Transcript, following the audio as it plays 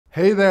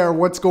Hey there,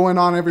 what's going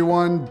on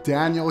everyone?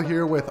 Daniel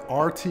here with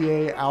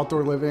RTA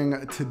Outdoor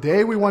Living.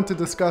 Today we want to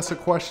discuss a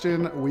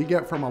question we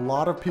get from a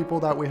lot of people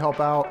that we help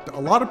out.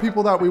 A lot of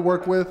people that we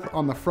work with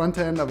on the front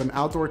end of an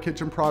outdoor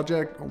kitchen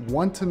project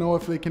want to know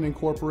if they can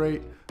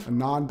incorporate a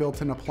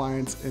non-built-in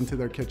appliance into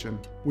their kitchen.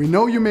 We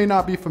know you may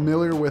not be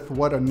familiar with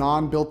what a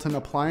non-built-in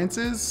appliance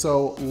is,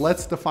 so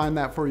let's define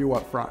that for you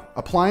up front.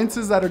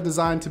 Appliances that are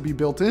designed to be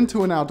built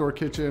into an outdoor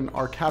kitchen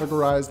are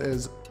categorized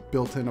as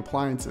built-in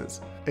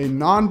appliances. A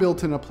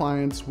non-built-in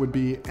appliance would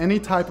be any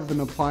type of an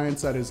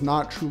appliance that is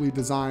not truly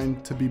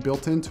designed to be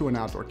built into an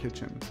outdoor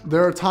kitchen.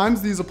 There are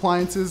times these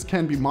appliances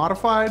can be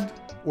modified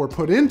or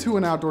put into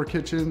an outdoor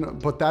kitchen,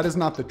 but that is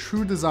not the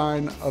true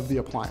design of the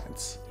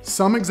appliance.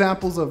 Some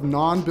examples of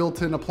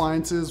non-built-in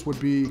appliances would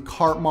be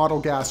cart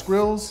model gas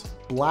grills,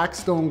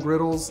 Blackstone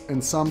griddles,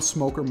 and some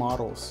smoker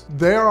models.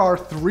 There are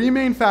three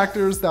main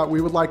factors that we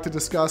would like to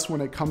discuss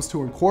when it comes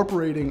to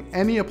incorporating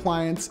any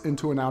appliance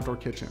into an outdoor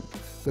kitchen.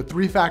 The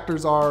three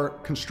factors are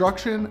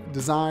construction,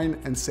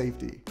 design, and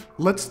safety.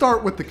 Let's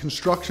start with the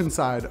construction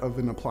side of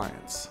an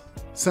appliance.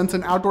 Since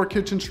an outdoor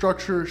kitchen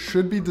structure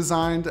should be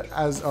designed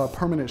as a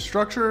permanent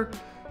structure,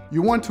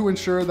 you want to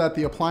ensure that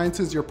the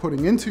appliances you're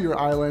putting into your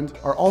island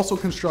are also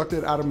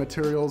constructed out of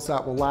materials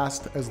that will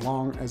last as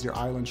long as your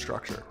island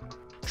structure.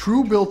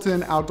 True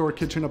built-in outdoor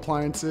kitchen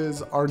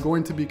appliances are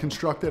going to be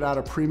constructed out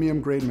of premium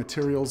grade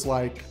materials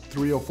like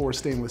 304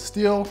 stainless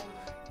steel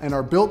and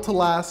are built to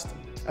last,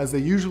 as they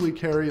usually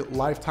carry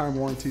lifetime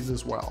warranties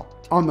as well.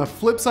 On the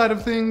flip side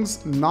of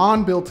things,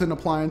 non-built-in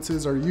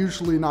appliances are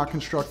usually not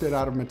constructed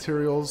out of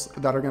materials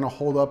that are gonna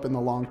hold up in the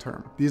long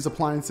term. These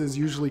appliances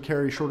usually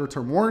carry shorter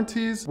term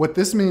warranties. What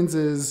this means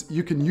is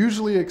you can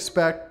usually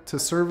expect to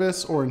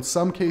service, or in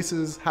some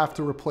cases have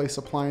to replace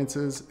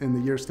appliances in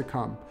the years to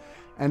come.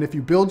 And if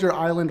you build your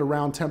island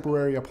around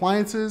temporary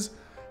appliances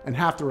and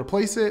have to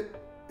replace it,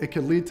 it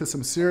could lead to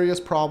some serious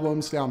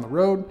problems down the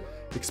road,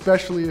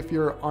 especially if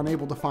you're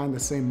unable to find the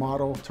same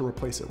model to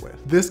replace it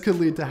with. This could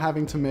lead to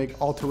having to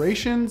make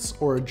alterations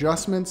or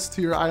adjustments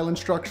to your island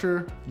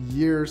structure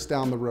years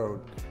down the road.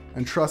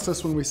 And trust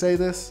us when we say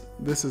this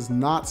is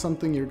not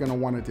something you're gonna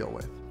wanna deal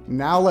with.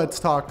 Now let's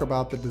talk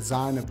about the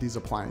design of these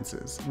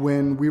appliances.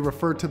 When we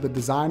refer to the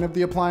design of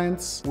the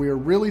appliance, we are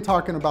really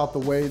talking about the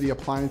way the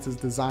appliance is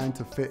designed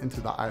to fit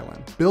into the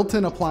island.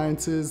 Built-in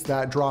appliances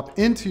that drop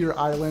into your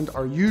island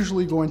are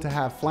usually going to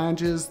have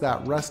flanges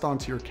that rest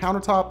onto your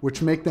countertop,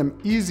 which make them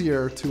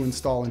easier to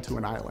install into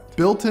an island.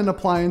 Built-in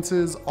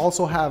appliances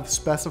also have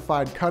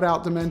specified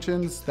cutout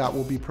dimensions that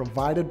will be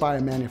provided by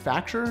a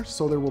manufacturer,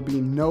 so there will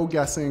be no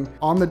guessing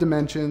on the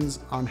dimensions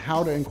on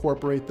how to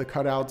incorporate the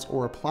cutouts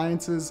or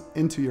appliances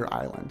into your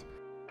island.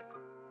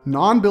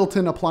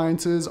 Non-built-in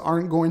appliances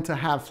aren't going to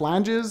have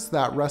flanges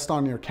that rest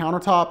on your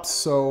countertops,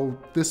 so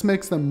this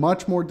makes them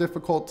much more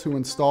difficult to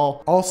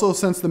install. Also,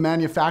 since the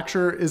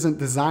manufacturer isn't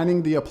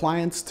designing the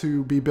appliance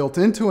to be built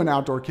into an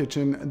outdoor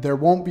kitchen, there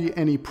won't be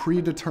any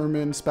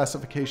predetermined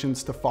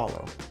specifications to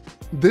follow.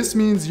 This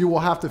means you will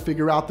have to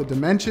figure out the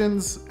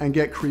dimensions and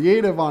get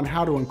creative on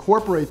how to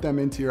incorporate them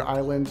into your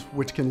island,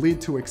 which can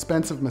lead to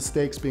expensive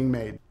mistakes being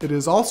made. It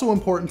is also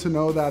important to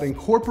know that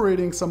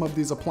incorporating some of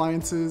these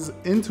appliances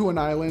into an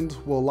island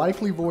will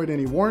likely void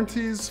any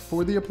warranties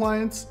for the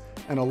appliance,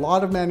 and a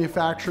lot of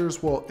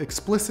manufacturers will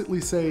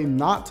explicitly say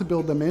not to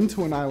build them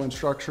into an island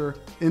structure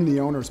in the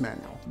owner's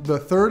manual. The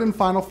third and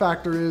final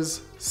factor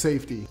is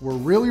safety. We're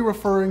really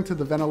referring to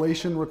the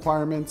ventilation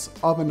requirements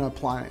of an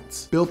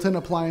appliance. Built-in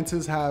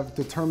appliances have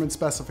determined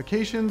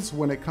specifications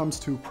when it comes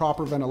to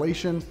proper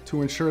ventilation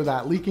to ensure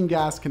that leaking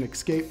gas can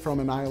escape from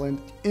an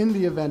island in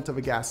the event of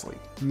a gas leak.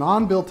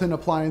 Non-built-in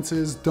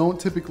appliances don't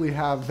typically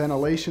have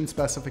ventilation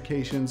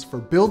specifications for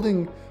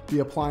building the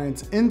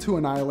appliance into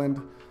an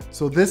island,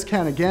 so this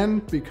can again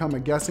become a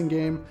guessing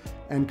game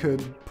and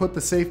could put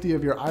the safety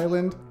of your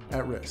island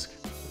at risk.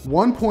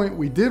 One point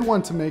we did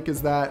want to make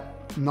is that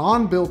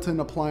non-built-in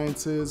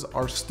appliances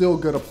are still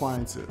good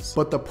appliances.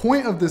 But the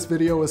point of this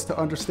video is to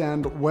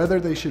understand whether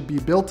they should be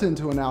built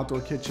into an outdoor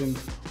kitchen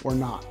or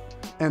not.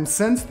 And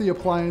since the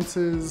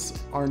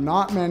appliances are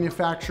not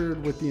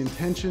manufactured with the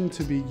intention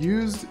to be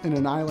used in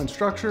an island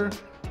structure,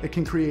 it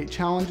can create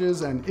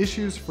challenges and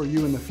issues for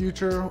you in the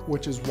future,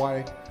 which is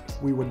why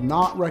we would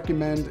not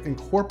recommend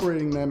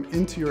incorporating them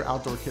into your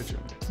outdoor kitchen.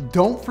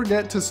 Don't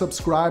forget to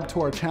subscribe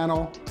to our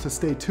channel to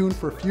stay tuned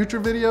for future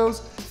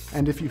videos.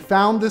 And if you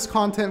found this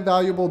content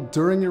valuable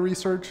during your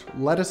research,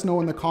 let us know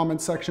in the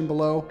comments section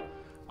below.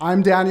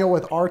 I'm Daniel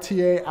with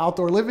RTA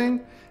Outdoor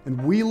Living,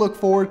 and we look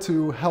forward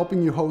to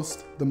helping you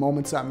host the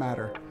moments that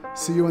matter.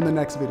 See you in the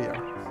next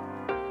video.